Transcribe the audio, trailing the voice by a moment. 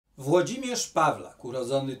Włodzimierz PAWLAK,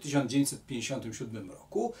 urodzony w 1957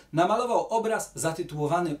 roku, namalował obraz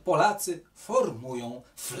zatytułowany Polacy formują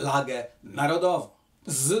flagę narodową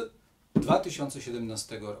z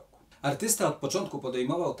 2017 roku. Artysta od początku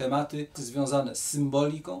podejmował tematy związane z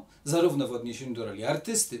symboliką, zarówno w odniesieniu do roli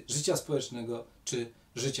artysty, życia społecznego czy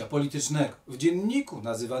życia politycznego. W dzienniku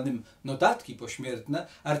nazywanym Notatki pośmiertne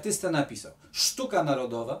artysta napisał: sztuka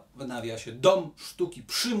narodowa, w nawiasie dom sztuki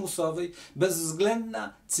przymusowej,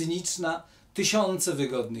 bezwzględna, cyniczna, tysiące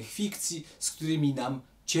wygodnych fikcji, z którymi nam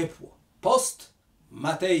ciepło.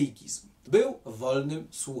 Post-mateikizm. Był wolnym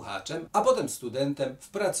słuchaczem, a potem studentem w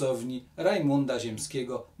pracowni Rajmunda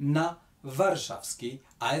Ziemskiego na warszawskiej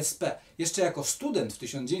ASP. Jeszcze jako student w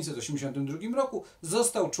 1982 roku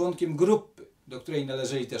został członkiem grupy, do której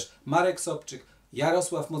należeli też Marek Sobczyk,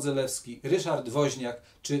 Jarosław Modzelewski, Ryszard Woźniak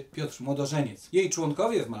czy Piotr Młodożeniec. Jej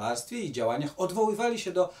członkowie w malarstwie i działaniach odwoływali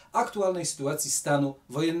się do aktualnej sytuacji stanu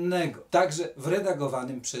wojennego, także w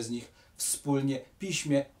redagowanym przez nich wspólnie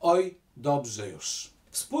piśmie Oj, dobrze już.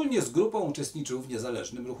 Wspólnie z grupą uczestniczył w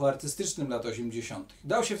niezależnym ruchu artystycznym lat 80.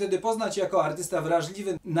 Dał się wtedy poznać jako artysta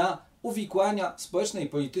wrażliwy na uwikłania społeczne i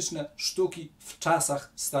polityczne sztuki w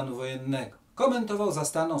czasach stanu wojennego. Komentował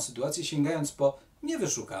zastaną sytuację, sięgając po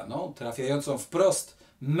niewyszukaną, trafiającą wprost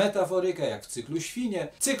metaforykę, jak w cyklu Świnie.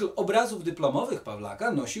 Cykl obrazów dyplomowych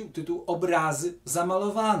Pawlaka nosił tytuł Obrazy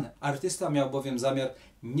zamalowane. Artysta miał bowiem zamiar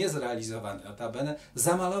niezrealizowany, notabene,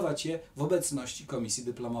 zamalować je w obecności komisji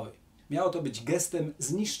dyplomowej. Miało to być gestem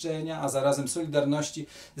zniszczenia, a zarazem solidarności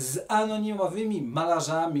z anonimowymi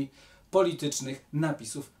malarzami politycznych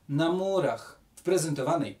napisów na murach. W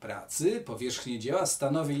prezentowanej pracy powierzchnię dzieła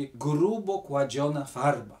stanowi grubo kładziona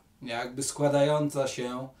farba, jakby składająca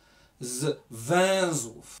się z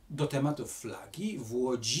węzłów. Do tematów flagi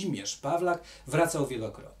Włodzimierz PAWLAK wracał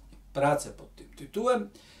wielokrotnie. Pracę pod tym tytułem,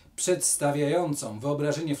 przedstawiającą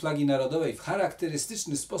wyobrażenie flagi narodowej w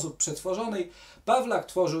charakterystyczny sposób przetworzonej, PAWLAK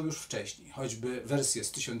tworzył już wcześniej, choćby wersje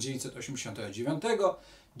z 1989,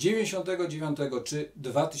 1999 czy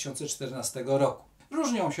 2014 roku.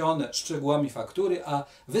 Różnią się one szczegółami faktury, a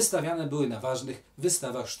wystawiane były na ważnych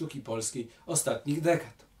wystawach sztuki polskiej ostatnich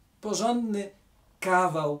dekad. Porządny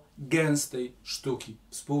kawał gęstej sztuki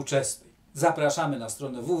współczesnej. Zapraszamy na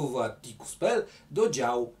stronę www.atticus.pl do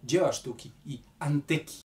działu Dzieła sztuki i antyki.